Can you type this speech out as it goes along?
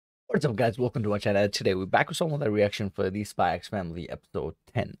What's up, guys? Welcome to my channel. Today we're back with some other reaction for the Spy X Family episode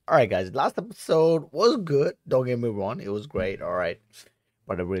 10. Alright, guys, last episode was good. Don't get me wrong, it was great. Alright,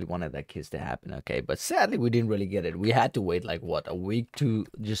 but I really wanted that kiss to happen. Okay, but sadly, we didn't really get it. We had to wait like what, a week to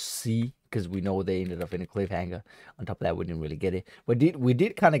just see, because we know they ended up in a cliffhanger. On top of that, we didn't really get it. But we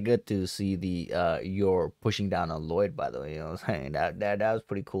did kind of get to see the your pushing down on Loid, by the way. You know what I'm saying? That was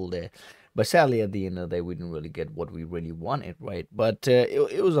pretty cool there. But sadly, at the end of the day, we didn't really get what we really wanted, right? But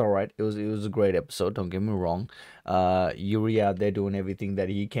it was all right. It was a great episode. Don't get me wrong. Yuri out there doing everything that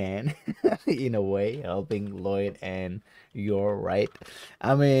he can, in a way, helping Loid and you're right.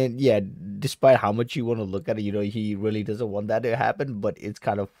 I mean, yeah. Despite how much you want to look at it, he really doesn't want that to happen. But it's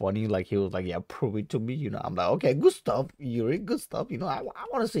kind of funny. Like he was like, "Yeah, prove it to me." I'm like, "Okay, good stuff, Yuri. Good stuff." I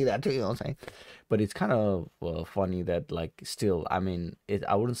want to see that too. You know what I'm saying? But it's kind of funny that, like, still, I mean,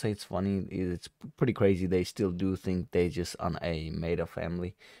 I wouldn't say it's funny. It's pretty crazy. They still do think they just on a made-up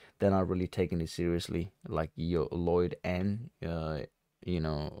family. They're not really taking it seriously, like Loid and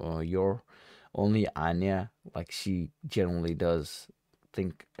your only Anya, like, she generally does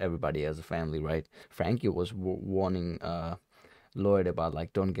think everybody as a family, right? Frankie was warning Lloyd about,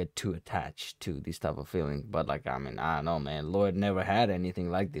 like, don't get too attached to this type of feeling. But, like, I mean, I don't know, man. Lloyd never had anything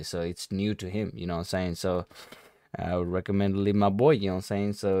like this, so it's new to him, you know what I'm saying? So I would recommend to leave my boy, you know what I'm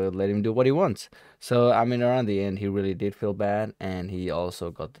saying? So let him do what he wants. So, I mean, around the end, he really did feel bad, and he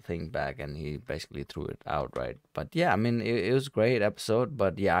also got the thing back, and he basically threw it out, right? But yeah, I mean, it was a great episode.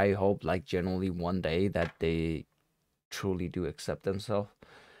 But yeah, I hope, like, generally one day that they truly do accept themselves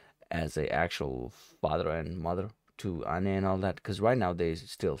as a actual father and mother to Anya and all that. Because right now they're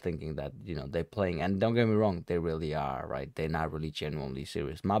still thinking that they're playing, and don't get me wrong, they really are, right? They're not really genuinely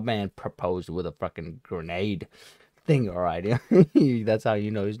serious. My man proposed with a fucking grenade thing, all right. That's how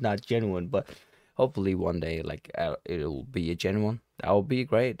you know it's not genuine. But hopefully one day, like, it'll be a genuine. That would be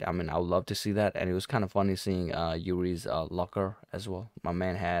great. I mean, I would love to see that. And it was kind of funny seeing Yuri's locker as well. My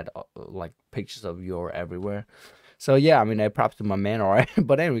man had like pictures of Yuri everywhere. So yeah, I mean, I props to my man, all right.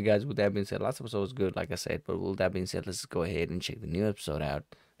 But anyway, guys, with that being said, last episode was good, like I said. But with that being said, let's go ahead and check the new episode out.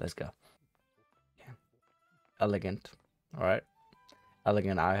 Let's go. Yeah. Elegant, all right.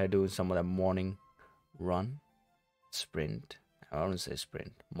 Elegant out here doing some of that morning run, sprint. I don't say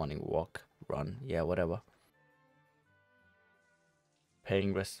sprint, morning walk, run, yeah, whatever.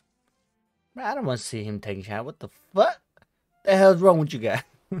 Paying rest. I don't want to see him taking shower. What the fuck? The hell's wrong with you guys?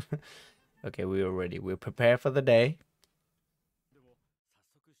 Okay, we are ready. We're prepared for the day.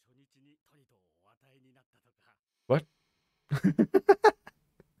 What?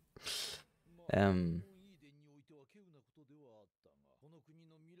 um.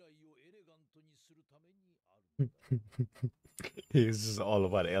 This is all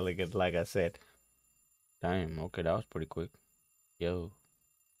about elegant, like I said. Damn, okay, that was pretty quick. Yo.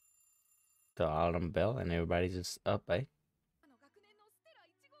 The alarm bell and everybody's just up, eh?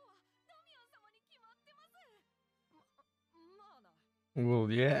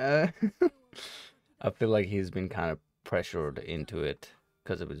 Well, yeah. I feel like he's been kind of pressured into it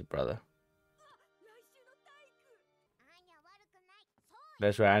because of his brother.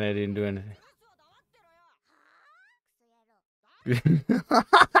 That's right, I didn't do anything.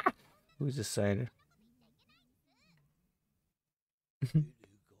 Who's just saying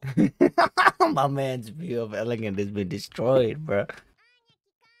it? My man's view of elegant has been destroyed, bro.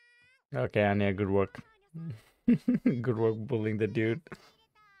 Okay, Anya, good work. Good work bullying the dude.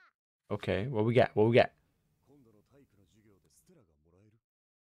 Okay, what we got? What we got?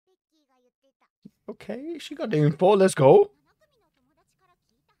 Okay, she got the info. Let's go.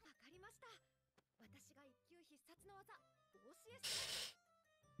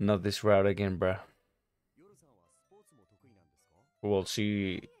 Not this route again, bruh. Well,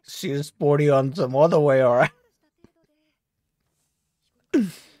 she's sporty on some other way, alright.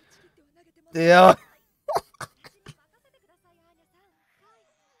 Yeah.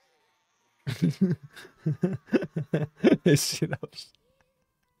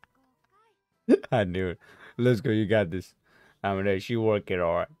 I knew it. Let's go. You got this. I mean, she work it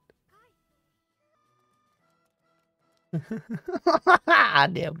all right.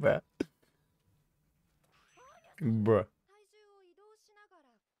 Damn, bro. Bro.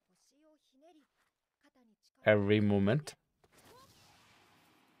 Every moment.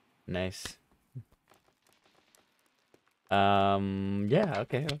 Nice. Yeah.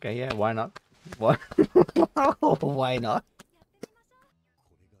 Okay. Okay. Yeah. Why not? What? Why not?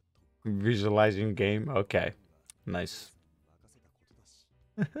 Visualizing game. Okay. Nice.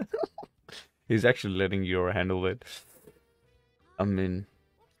 He's actually letting you handle it. I mean,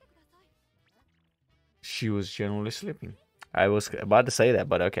 she was generally sleeping. I was about to say that,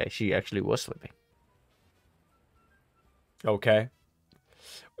 but okay, she actually was sleeping. Okay.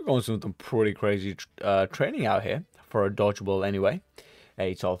 We're going through some pretty crazy training out here for a dodgeball anyway.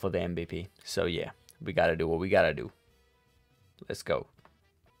 Hey, it's all for the MVP. So yeah, we gotta do what we gotta do. Let's go.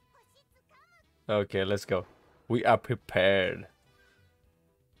 Okay, let's go. We are prepared.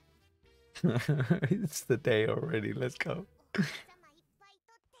 It's the day already. Let's go.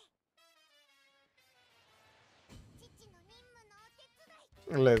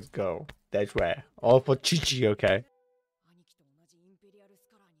 Let's go. That's right. All for Chichi, okay?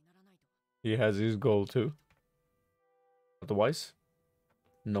 He has his goal too. Otherwise,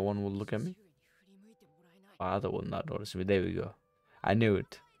 no one will look at me. Father will not notice me. There we go. I knew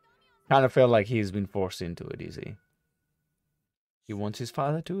it. Kind of felt like he's been forced into it, you see. He wants his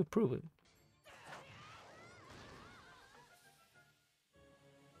father to approve it.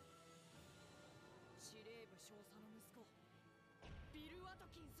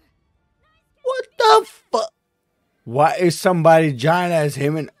 What the fuck? Why is somebody giant as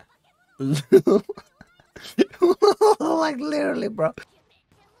him and like literally, bro?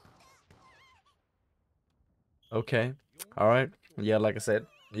 Okay. All right. Yeah, like I said.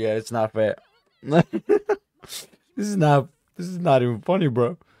 Yeah, it's not fair. This is not even funny,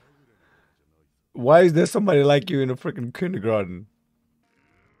 bro. Why is there somebody like you in a freaking kindergarten?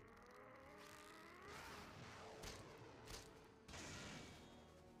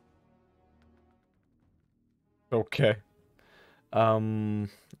 Okay.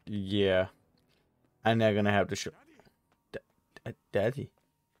 Yeah. I'm not gonna have to show Daddy.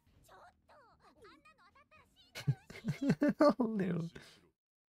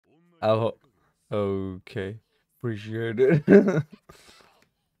 Oh, okay. Appreciate it.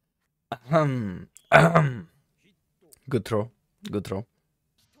 Good throw. Good throw.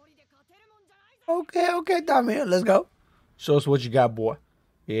 Okay, Tommy. Let's go. Show us what you got, boy.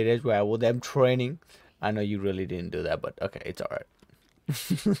 Yeah, that's right. Well, them training. I know you really didn't do that, but okay, it's alright.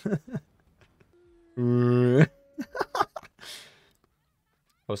 I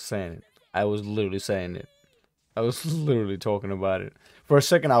was saying it. I was literally saying it. I was literally talking about it. For a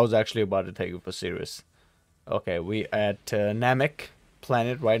second, I was actually about to take it for serious. Okay, we at Namek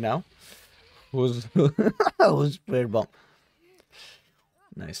planet right now. Who's Spirit Bomb?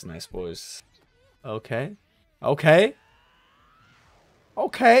 Nice, boys. Okay,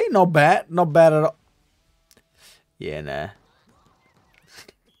 not bad at all. Yeah, nah.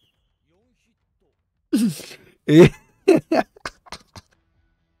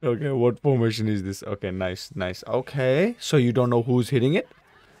 Okay, what formation is this? Okay, nice. Okay, so you don't know who's hitting it?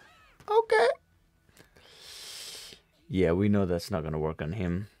 Okay. Yeah, we know that's not gonna work on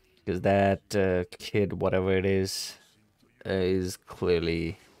him. Because that kid, whatever it is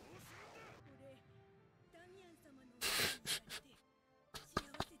clearly...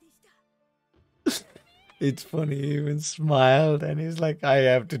 It's funny, he even smiled and he's like, I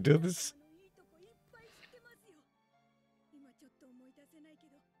have to do this.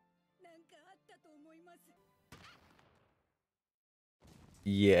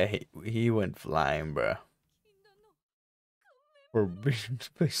 Yeah, he went flying, bro. Forbidden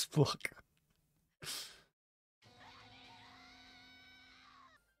space block.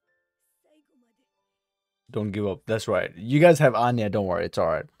 Don't give up. That's right. You guys have Anya. Don't worry. It's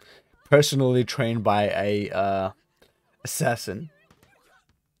alright. Personally trained by a assassin.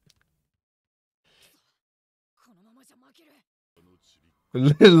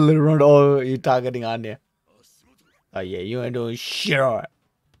 Literally run. Oh, you're targeting Anya. Oh yeah, you ain't doing shit. Alright.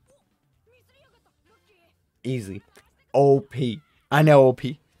 Easy. OP. Anya OP.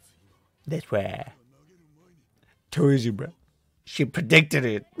 That's right. Too easy, bro. She predicted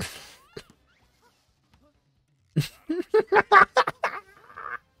it.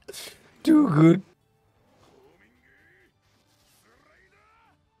 Too good.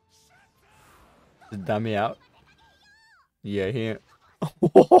 Just dummy out. Yeah, here.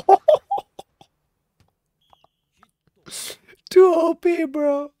 Too OP,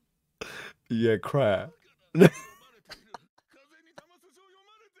 bro. Yeah, crap.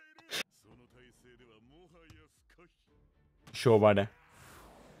 Sure about that.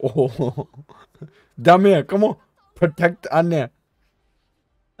 Oh, Damir, come on. Protect Anya.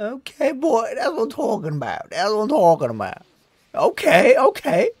 Okay, boy. That's what I'm talking about.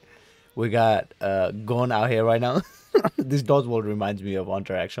 Okay. We got Gon out here right now. This dodgeball reminds me of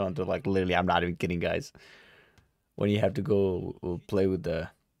interaction until like literally, I'm not even kidding, guys. When you have to go play with the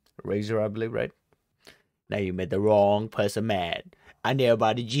Razor, I believe, right? Now you made the wrong person mad. I know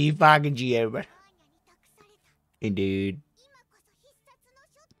about the G fucking G, everybody. Indeed.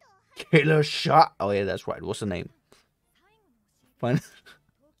 Killer shot. Oh yeah, that's right. What's the name? Fun.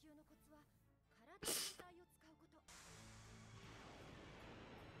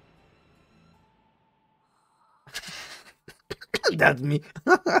 That's me.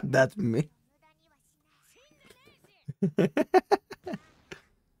 That's me.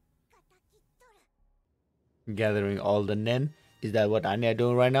 Gathering all the nen. Is that what Anya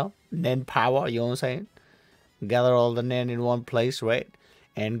doing right now? Nen power, you know what I'm saying? Gather all the nen in one place, right?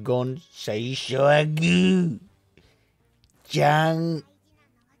 And gon say shogu. Jang.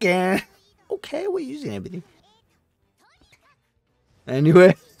 Okay, we're using everything.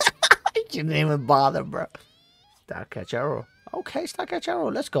 Anyway, you didn't even bother, bro. Starcatchero. Okay,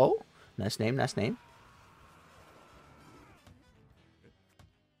 Starcatchero, let's go. Nice name, nice name.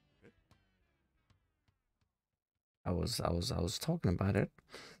 I was talking about it.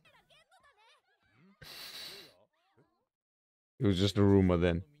 It was just a rumor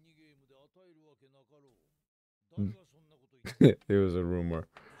then. It was a rumor.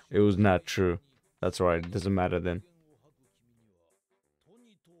 It was not true. That's right. It doesn't matter then.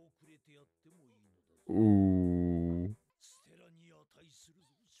 Ooh.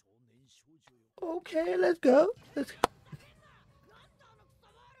 Okay, let's go. Let's go.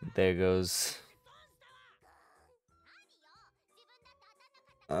 There goes.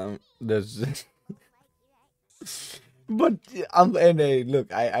 There's. But and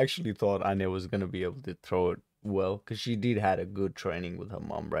look, I actually thought Anya was gonna be able to throw it well because she did had a good training with her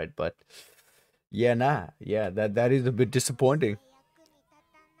mom, right? But yeah, that is a bit disappointing.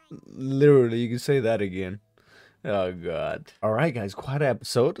 Literally, you can say that again. Oh god. All right, guys, quite an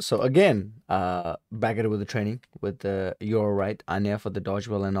episode. So again, back at it with the training with the you're right, Anya for the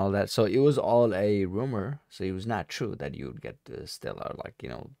dodgeball and all that. So it was all a rumor. So it was not true that you would get the stellar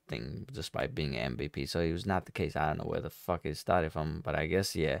thing just by being MVP. So it was not the case. I don't know where the fuck it started from, but I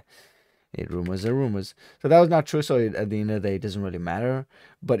guess yeah. Rumors are rumors. So that was not true. So at the end of the day, it doesn't really matter.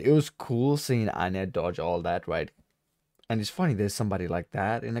 But it was cool seeing Anya dodge all that, right? And it's funny there's somebody like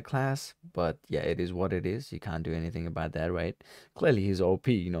that in a class, but yeah, it is what it is. You can't do anything about that, right? Clearly he's OP,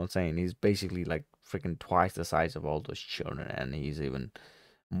 you know what I'm saying? He's basically like freaking twice the size of all those children, and he's even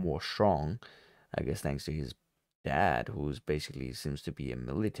more strong, I guess, thanks to his dad, who's basically seems to be a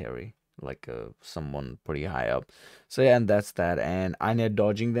military, like someone pretty high up. So yeah, and that's that. And Anya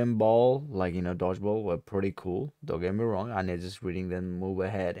dodging them ball, dodgeball were pretty cool. Don't get me wrong. Anya just reading them move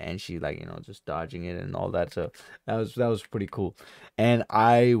ahead, and she just dodging it and all that. So that was pretty cool. And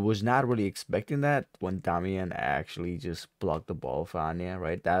I was not really expecting that when Damian actually just blocked the ball for Anya,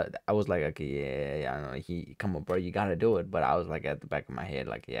 right? That I was like, okay, yeah, I don't know, come on, bro, you gotta do it. But I was like at the back of my head,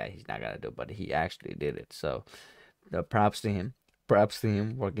 like, yeah, he's not gonna do it, but he actually did it. So props to him. Props to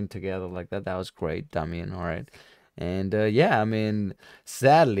him working together like that. That was great, Damian. All right. And yeah, I mean,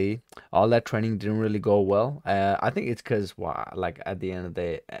 sadly, all that training didn't really go well. I think it's because, like at the end of the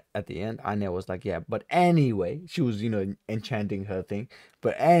day, at the end, Anya was like, yeah, but anyway, she was, enchanting her thing.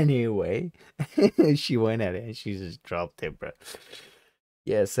 But anyway, she went at it and she just dropped it, bro.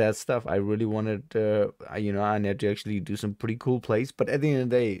 Yeah, sad stuff. I really wanted, Anya to actually do some pretty cool plays. But at the end of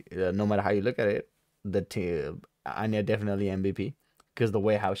the day, no matter how you look at it, Anya definitely MVP. Because the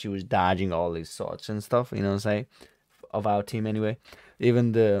way how she was dodging all these sorts and stuff, you know what I'm saying, of our team anyway.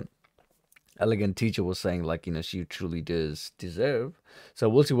 Even the elegant teacher was saying, like, she truly does deserve. So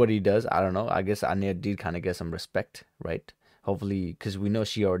we'll see what he does. I don't know. I guess Anya did kind of get some respect, right? Hopefully, because we know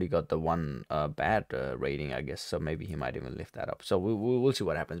she already got the one bad rating, I guess. So maybe he might even lift that up. So we'll see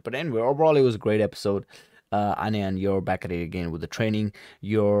what happens. But anyway, overall, it was a great episode. Anya, and you're back at it again with the training.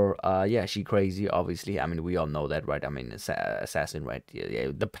 You're yeah, she crazy, obviously. I mean, we all know that, right? I mean, assassin, right? Yeah,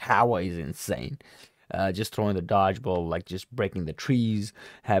 the power is insane. Just throwing the dodgeball, like just breaking the trees,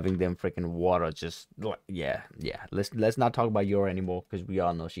 having them freaking water, just yeah. Let's not talk about Yor anymore because we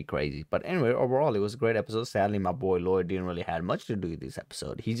all know she crazy. But anyway, overall, it was a great episode. Sadly, my boy Loid didn't really have much to do with this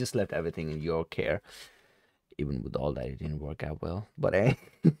episode. He just left everything in your care. Even with all that, it didn't work out well. But it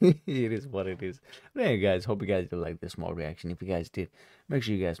is what it is. But anyway, guys, hope you guys did like this small reaction. If you guys did, make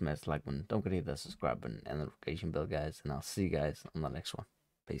sure you guys smash the like button. Don't forget to hit that subscribe button and notification bell, guys. And I'll see you guys on the next one.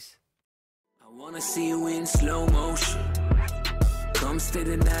 Peace. I wanna see you in slow motion. Come stay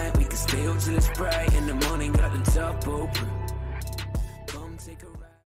the night, we can stay up till it's bright. In the morning, got the top open.